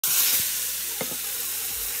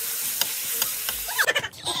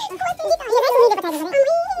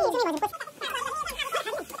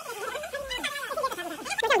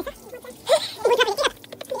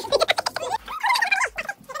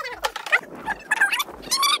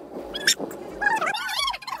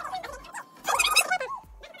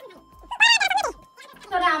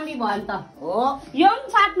भन्छ हो यो पनि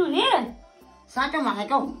साट्नु नि साटो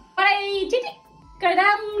भनेको परै चिटिक्कै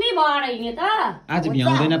राम्ररी भएर हिँड्यो त आज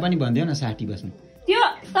भ्याउँदैन पनि भन्दियो न 60 बस्नु त्यो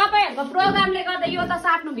तपाईहरुको प्रोग्रामले गर्दा यो त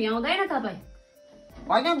साट्नु भ्याउँदैन तपाई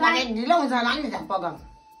हैन भने ढिलो हुन्छ होला नि प्रोग्राम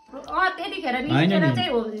त्यतिखेर निस्केर चाहिँ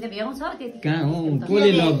हो भने त भ्याउँछ त्यति कहाँ हो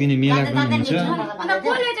कोले लगिदिने मेला गर्नुहुन्छ अनि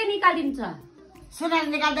कोले चाहिँ निकालिदिन्छ सुनार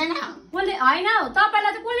निकाल्दैन कोले हैन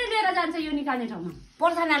तपाईलाई चाहिँ कोले लिएर जान्छ यो निकाल्ने ठाउँमा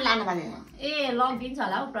पर्सनल लानु भने ए लगिदिन्छ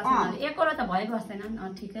होला हौ पर्सनल एकवटा त भइ बस्दैन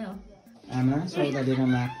ठिकै हो आमा सौदा लिएर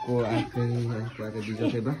मागको आफै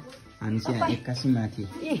बिजोकै भयो हामी चाहिँ 81 माथि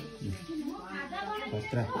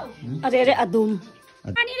अरे अरे अधुम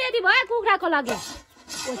पानी रेडी भयो कुखुराको लागि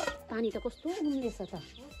पानी त कस्तो उम्लेछ त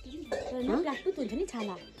राजपुत हुन्छ नि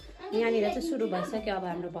छाला यहाँनिर चाहिँ सुरु भइसक्यो अब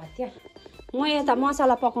हाम्रो भत्या म यता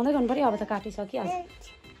मसला पकाउँदै गर्नु पर्यो अब त काटिसकिहाल्छ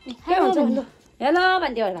के भन्छ हेलो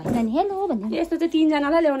भन्थ्यो होला हेलो भन्थ्यो यस्तो चाहिँ 3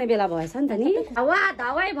 जनालाई ल्याउने बेला भएछ नि त नि वा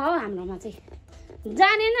धवाई भयो हाम्रोमा चाहिँ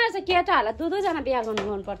जानेन रहेछ केटाहरूलाई 2 जना बिहा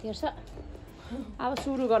गर्नु पर्थ्यो रहेछ अब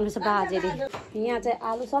सुरु गर्नु छ बाजेले यहाँ चाहिँ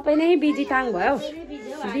आलु सबै नै बिजी टाङ भयो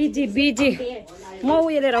बिजी बिजी म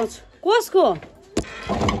उयो लिएर आउँछु कसको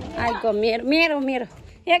आइको मेरो मेरो मेरो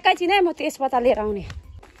एकैछिनै म तेजपत्ता लिएर आउने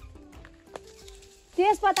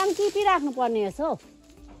तेजपत्ता पनि टिपिराख्नु पर्ने रहेछ हौ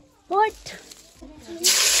ओट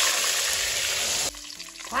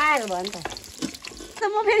फायर भयो नि त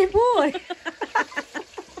म फेरि पुर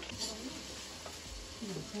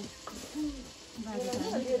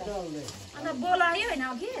अन्त बोलायो होइन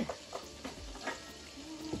कि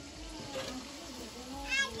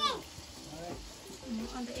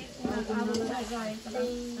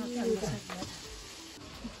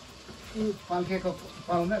पल्केको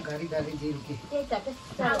पाउन घरिघरि जिर्के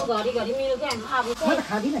घरिघरि मिल्यो क्या अब म त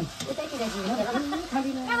खादिनँ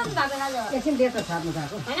एकछिन डेट छाड्नु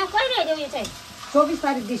गएको होइन कहिले हेऱ्यौ यो चाहिँ 24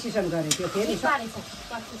 तारिक डिसिसन गरेको थियो फेरि सबै छ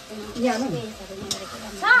यहाँ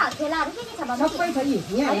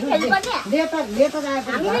लेटर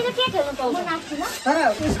आएको तर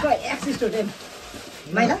उसको एक्स स्टुडेन्ट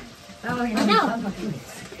माइला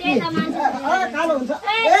कालो हुन्छ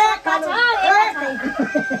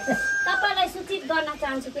तपाईलाई सूचित गर्न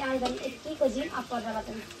चाहन्छु कि आइदन यतिको जिम अपरबाट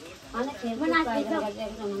हैन खेलमा नाच्दै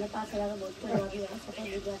 5,000 भोटको लागि सबै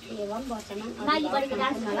विद्यार्थी एवं वर्तमान बालीबडीको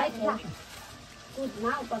डान्सलाई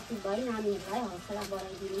कुदमा उपस्थित भई नानीहरूलाई हौसला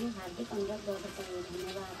बढाइदिने हार्दिक अनुरोध गर्दछु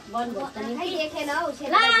धन्यवाद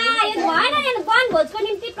वनभोजको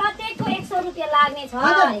निम्ति प्रत्येकको 100 रुपियाँ लाग्ने छ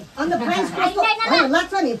अन्त प्राइस कस्तो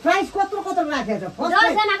लाग्छ नि प्राइस कत्रो राखेको छ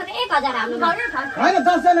 10 जनाको त 1000 हाम्रो हैन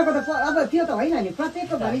 10 जनाको त अब त्यो त होइन नि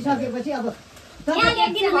प्रत्येकको भनिसकेपछि अब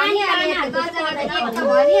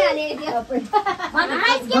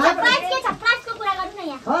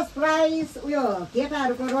फर्स्ट प्राइज उयो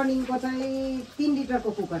केटाहरूको रनिङको चाहिँ 3 लिटरको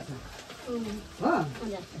कुकर छ हो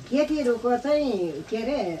केटीहरूको चाहिँ के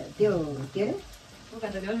अरे त्यो के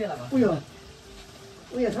अरे उयो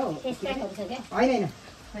उयो छ होइन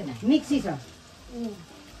मिक्सी छ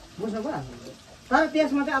बुझ्नुभयो तर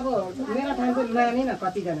त्यसमा चाहिँ अब मेरो ठाउँको माने न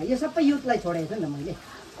कतिजना यो सबै युथलाई छोडेको छ नि त मैले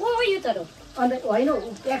को युथहरू अन्त होइन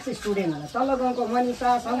एक्स स्टुडेन्ट होला तल्लो गाउँको मनिषा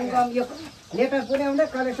सङ्गम यो लेटर पुर्याउँदै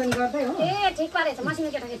कलेक्सन गर्दै हो ए ठिक पारेछ मसिनो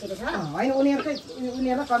केटाकेटीले छ होइन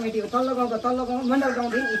उनीहरूलाई कमिटी हो तल्लो गाउँ मण्डल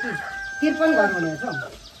गाउँदेखि 53 घर हुने रहेछ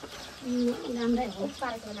राम्रै हो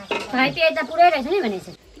भाइ त्यो यता पुऱ्याइरहेछ नि भनेछ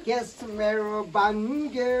केस मेरो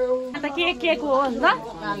बाङ्ग्यो अन्त के को हो ल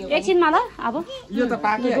एकछिनमा ल अब यो त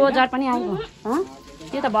पाक्यो गोजार पनि आइगयो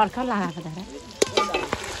यो त भर्खर लगाएको दादा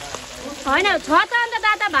होइन छ त अन्त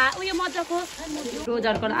दादा उयो मजाको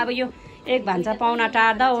रोजरको अब यो एक भान्सा पाहुना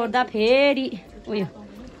टार्दा ओर्दा फेरि उयो यहाँ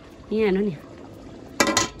हेर्नु नि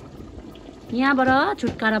यहाँबाट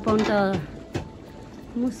छुटकारा पाउनु त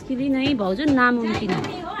मुस्किलै नै भाउजू नामुम्किन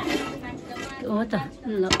हो त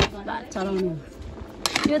ल भात चलाउनु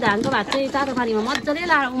यो धानको भात चाहिँ तातो पानीमा मजाले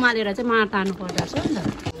लाएर उमालेर चाहिँ मार तार्नु पर्दो रहेछ नि त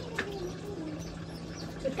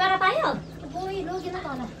छुटकारा पायो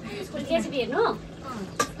रेसिपी हेर्नु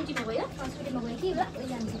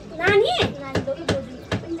नानी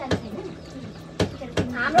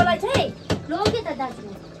हाम्रोलाई चाहिँ लग्यो त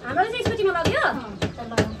दार्जिलिङ हाम्रोलाई चाहिँ स्कुटीमा लग्यो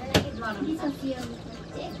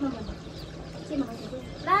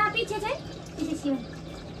ला पछि चाहिँ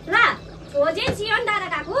ला खोजे सियोन डाँडा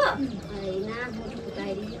गएको होइन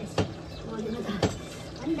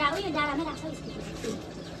डाँडामै राख्छ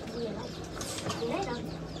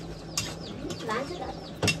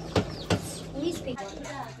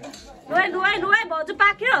चाहिँ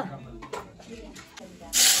पाक्यो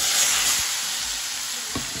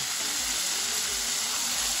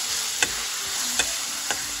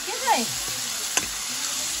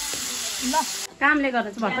ल कामले गर्दा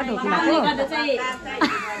चाहिँ भर्खर ढोक्नु भएको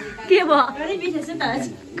के भयो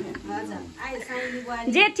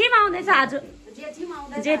जेठीमा आउँदैछ आज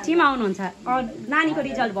जेठीमा आउनुहुन्छ नानीको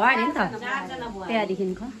रिजल्ट भयो अरे नि त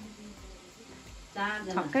त्यहाँदेखिको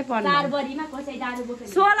छक्कै पर्नु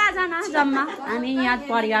 16 जना जम्मा हामी यहाँ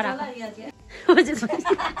परिवार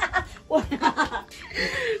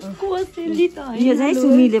यो चाहिँ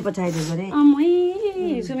सुमीले पठाइदिएको रे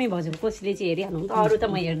सुमी भाउजूको कोसीले चाहिँ हेरिहाल्नु त अरू त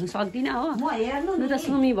म हेर्नु सक्दिनँ हो लु त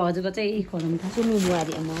सुमी भाउजूको चाहिँ खोलौँ त सुमी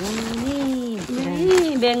बुहारी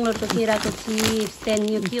बेङ्गलोरको केराको चिप्स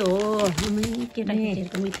त्यहाँदेखि यो के हो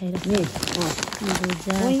केटाकेटीहरूको मिठाई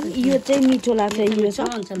यो चाहिँ मिठो लाग्छ यो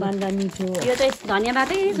सबभन्दा मिठो यो चाहिँ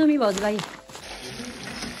धन्यवादै सुमी भाउजूलाई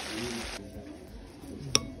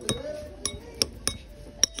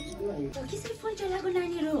कसरी फोन चलाएको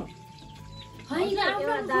नानीहरू होइन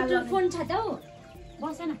आफ्नो फोन छ त हौ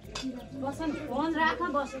बस न फोन राख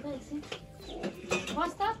बस त एकछिन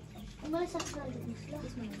बस त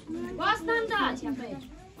बस न त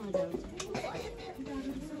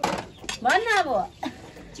भन्न अब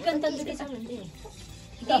चिकन तन्दुरी छ भन्दै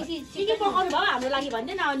के पकाउनु भयो हाम्रो लागि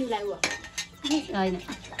भन्दै नआउनुलाई उ होइन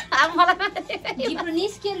अब मलाई जिब्रो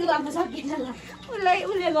निस्क्यो लु अब सकिन्छ ल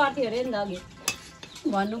उसले गर्थ्यो अरे नि त अघि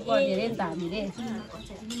भन्नु पर्थ्यो अरे नि त हामीले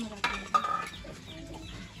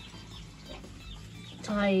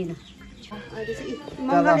छैन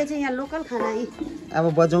मङ्गलले चाहिँ यहाँ लोकल खाना अब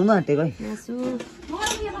बजाउन आँटेको है मासु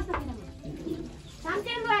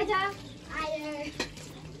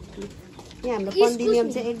यहाँ हाम्रो कन्डिनियम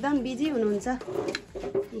चाहिँ एकदम बिजी हुनुहुन्छ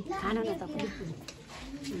खाना न तपाईँ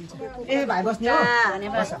ए भाइ बस्ने हो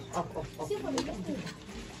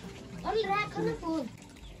अरु राख न फोन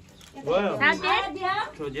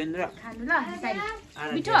खानु ल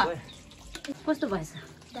मिठो कस्तो भएछ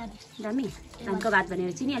दामी धानको भात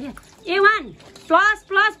भनेर चिनिहाल्यो A1 प्लस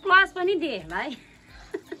प्लस प्लस पनि दिए भाइ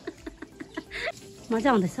मजा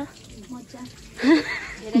आउँदैछ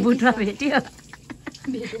बुटमा भेट्यो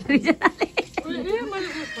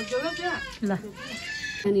ल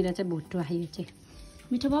यहाँनिर चाहिँ भुटो आयो चाहिँ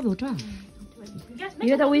मिठो भयो भुटो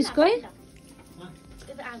यो त उयसको है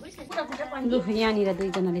लु यहाँनिर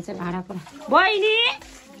दुईजनाले चाहिँ भाँडा परा बहिनी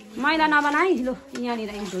मैला नबनाइ लु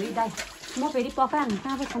यहाँनिर धोइदाइ म फेरि पकाएँ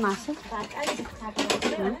कहाँ छ मासु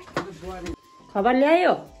खबर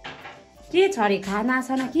ल्यायो के छ अरे खाना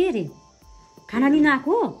छैन के अरे खाना लिन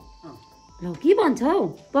आएको ल के भन्छ हौ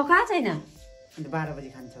पकाएको छैन 12 बजे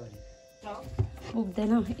खान्छ अरे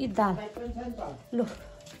पुग्दैन यी दाल लु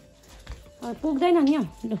पुग्दैन नि हौ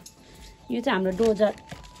लु यो चाहिँ हाम्रो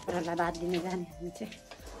डोजरहरूलाई भात दिने जाने हामी चाहिँ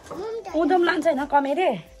उधम लान्छ होइन कमेरे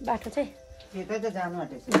बाटो चाहिँ यतै त जानु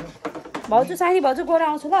आँटेछ भाउजू सानी भाउजू गएर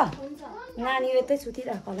आउँछु ल नानी यतै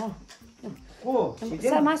सुतिरहेको ल को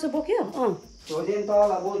मासु बोक्यो छोडेन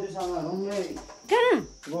तल बोजूसँग रुममै कहाँ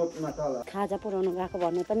रोडमा तल खाजा पुऱ्याउनु गएको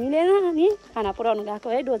भन्ने त मिलेन नि खाना पुऱ्याउनु गएको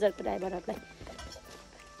है डोजरको ड्राइभरहरूलाई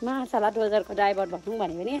माछाला डोजरको ड्राइभर भनौँ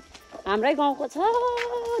भन्यो भने हाम्रै गाउँको छ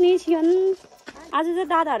नि छियन आज चाहिँ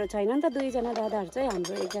दादाहरू छैन नि त दुईजना दादाहरू चाहिँ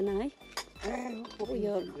हाम्रो एकजना है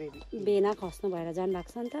उयो बेना खस्नु भएर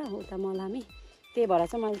जानुभएको छ नि त उता मलामी त्यही भएर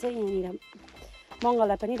चाहिँ मैले चाहिँ यहाँनिर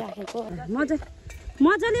मङ्गललाई पनि राखेको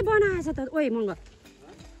मजाले बनाएछ त ओइ मङ्गल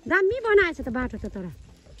दामी बनाएछ त बाटो त तर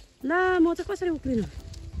ल म चाहिँ कसरी उक्लिनु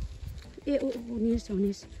ए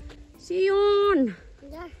हुनेछ सियोन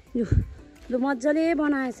लु मजाले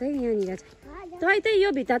बनाएछ है यहाँनिर चाहिँ त्यही यो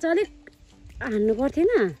भित्ता चाहिँ अलिक हान्नु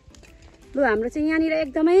पर्थेन लु हाम्रो चाहिँ यहाँनिर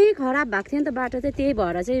एकदमै खराब भएको थियो नि त बाटो चाहिँ त्यही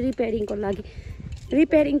भएर चाहिँ रिपेयरिङको लागि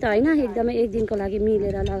रिपेयरिङ त होइन एकदमै एक दिनको लागि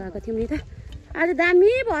मिलेर लगाएको थियौँ नि त आज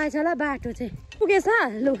दामी भएछ ल बाटो चाहिँ पुगेछ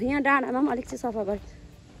लु यहाँ डाँडामा पनि अलिक चाहिँ सफा गरेँ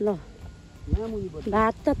ल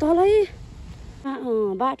भात त तलै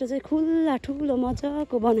बाटो चाहिँ खुल्ला ठुलो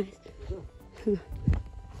मजाको बनाएछ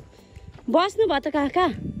बस्नु भयो त काका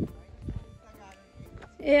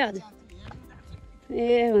ए हजुर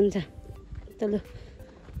ए हुन्छ त लु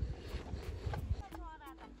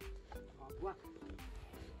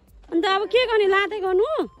अन्त अब के गर्ने लाँदै गर्नु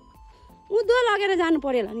उँधो लगेर जानु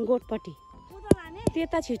पर्यो होला नि गोठपट्टि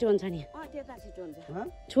त्यता छिटो हुन्छ नि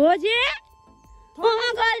छोजे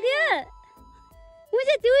गरिदियो ऊ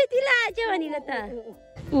चाहिँ त्यो लायो भनेर त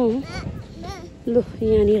लु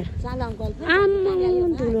यहाँनिर आम्मा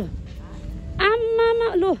ठुलो आम्मामा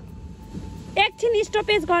लु एकछिन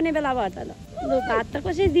स्टपेज गर्ने बेला भयो त ल लु भात त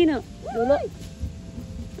कसरी दिनु धुलो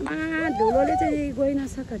धुलोले चाहिँ गइ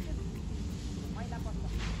नसक्यो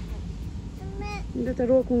अन्त त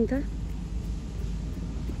रोकौँ त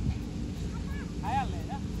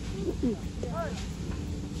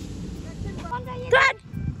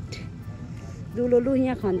दुलो लु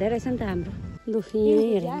यहाँ खन्दै रहेछ नि त हाम्रो लु यहीँ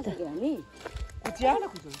हेरौँ त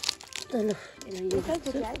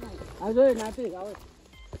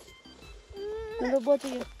लु बोजू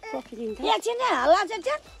यो सकिदिन्छ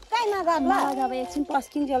अब एकछिन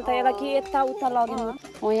पस्किन्जेल त यसलाई के यताउता लग्यो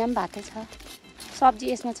हो यहाँ पनि भातै छ सब्जी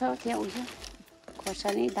यसमा छ त्यहाँ उयो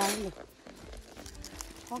खोर्सानी दाल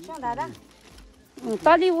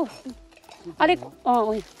तलि ऊ अलिक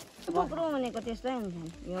उयो कुकुरो भनेको त्यस्तै हुन्छ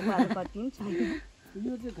यो बाल कति पनि छैन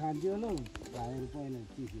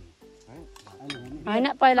होइन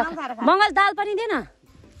पहिला बङ्गाल दाल पनि दिएन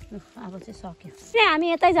अब चाहिँ सक्यो ए हामी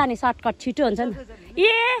यतै जाने सर्टकट छिटो हुन्छ नि ए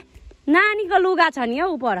नानीको लुगा छ नि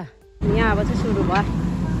हौ पर यहाँ अब चाहिँ सुरु भयो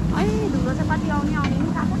है धुलो चाहिँ कति आउने नि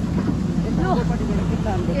काका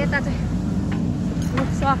यता चाहिँ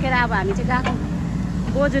सकेर अब हामी चाहिँ गएको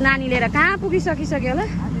बोजू नानी लिएर कहाँ पुगिसकिसक्यो होला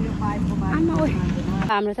आमा ओ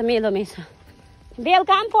हाम्रो त मेलोमै छ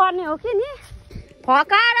बेलुका पनि पर्ने हो कि नि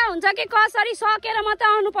फकाएर हुन्छ कि कसरी सकेर मात्रै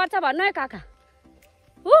आउनुपर्छ भन्नु है काका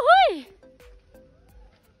उहुई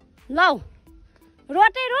लौ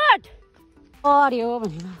रोटै रोट पर्यो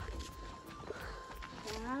भनेर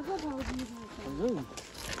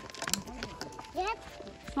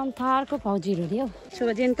संसारको फौजीहरू रे हौ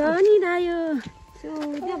छोजेन त नि दायो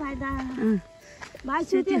भाइ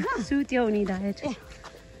सुत्यो नि दायो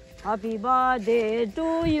Happy birthday to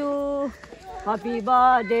you. Happy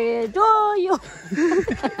birthday to you.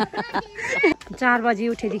 4 बजी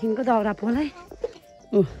उठेदेखिको दाउरा पोलाई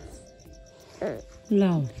ल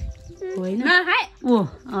होइन ओ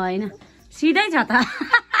होइन सिधै छ त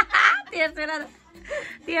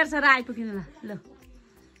तेर्सेर आइपुग्नु ल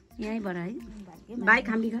यहीँबाट है बाइक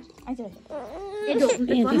हामी घर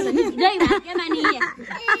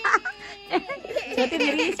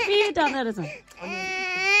स्पिड रहेछ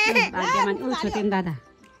भाग्यमान ऊ छोटेन दादा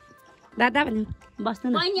दादा भन्यो बस्नु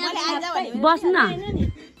न बस्नु न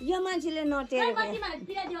यो मान्छेले नटेरेको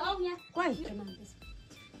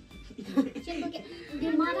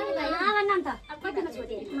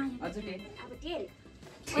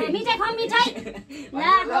मिठाई खाऊ मिठाई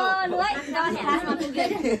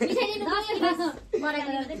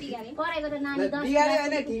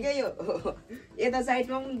ठिकै हो यता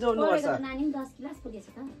साइडमा पनि जोड्नुपर्छ नानी 10 गिलास पुगेछ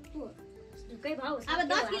त ढुक्कै भाउ अब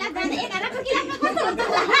 10 गिलास जाने 11 गिलास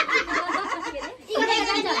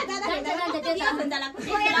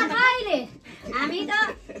कहिले हामी त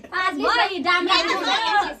 5 भई डाम्रा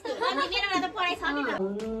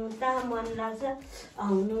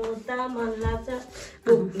आउनु त मन लाग्छ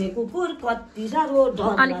पुग्ने कुकुर कति साह्रो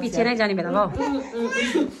अलिक पछि नै जाने बेला भयो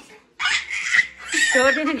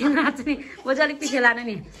छोडिदिनु किन नाच्ने बोजू अलिक पछि लानु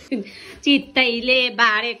नि चित्तैले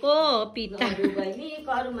बारेको पिता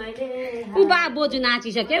ऊ बा बोजू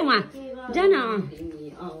नाचिसक्यो उहाँ जान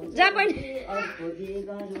जा पनि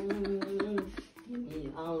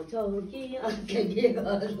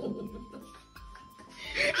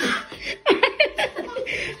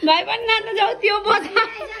भाइ पनि नाच्नु जाऊ त्यो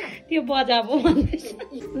बजा पो भन्दैछ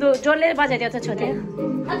लु जोडले बजाइदियो त छोटे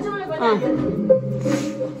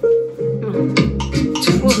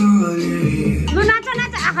लु नाच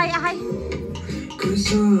नाच आखै आखै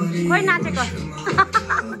खोइ नाचेको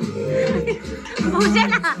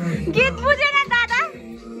बुझेन गीत बुझेन दादा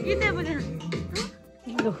गीतै बुझेन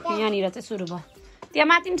लु यहाँनिर चाहिँ सुरु भयो त्यहाँ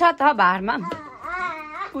माथि छ त भारमा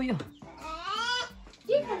उयो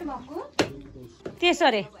त्यसो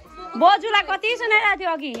अरे बोजूलाई कति सुनाइरहेको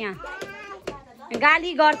थियो अघि यहाँ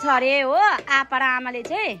गाली गर्छ अरे हो आपा र आमाले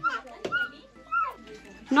चाहिँ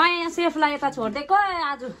नयाँ सेफलाई यता छोडिदिएको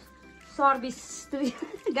आज सर्भिस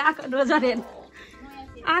गएको रोजर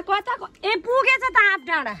आएको त ए पुगेछ त आप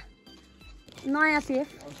डाँडा नयाँ सेफ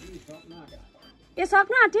ए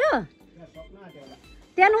सक्नु आँट्यो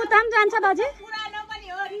त्यहाँ उता पनि जान्छ बाजे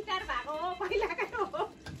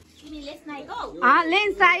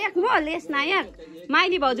लेन्स नायक म लेस नायक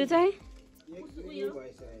माइली भाउजू चाहिँ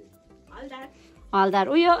हलदार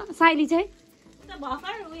उयो साइली चाहिँ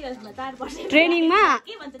ट्रेनिङमा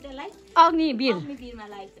अग्निवीर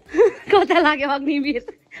कता लाग्यो अग्निवीर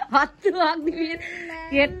हत्तु अग्निवीर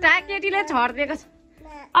केटा केटीले छरिदिएको छ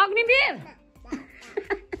अग्निवीर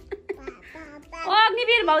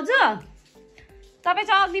अग्निवीर भाउजू तपाईँ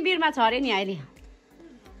चाहिँ अग्निवीरमा छ अरे नि अहिले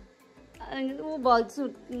ऊ भाउजू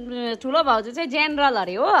ठुलो भाउजू चाहिँ जेनरल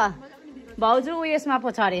अरे हो भाउजू उयसमा पो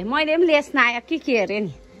छ अरे मैले पनि लेस नायक के अरे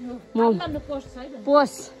नि म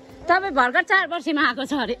पोस्ट तपाईँ भर्खर 4 वर्षमा आएको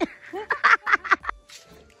छ अरे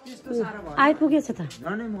आइपुगेछ त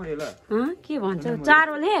के भन्छ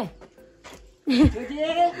चारोले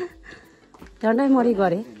झन्डै मरि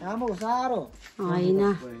गरे आमा साह्रो होइन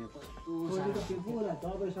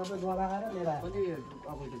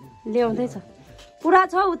ल्याउँदैछ पुरा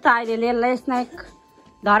छ उता अहिले स्नेक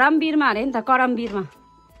धरमवीरमा अरे नि त करमवीरमा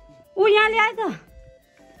ऊ यहाँ ल्याए त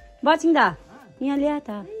बचिङ दा यहाँ ल्याए त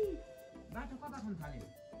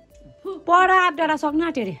पर आँपडाँडा सक्नु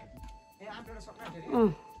आँट्यो अरे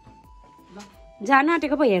जान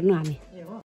आँटेको पो हेर्नु हामी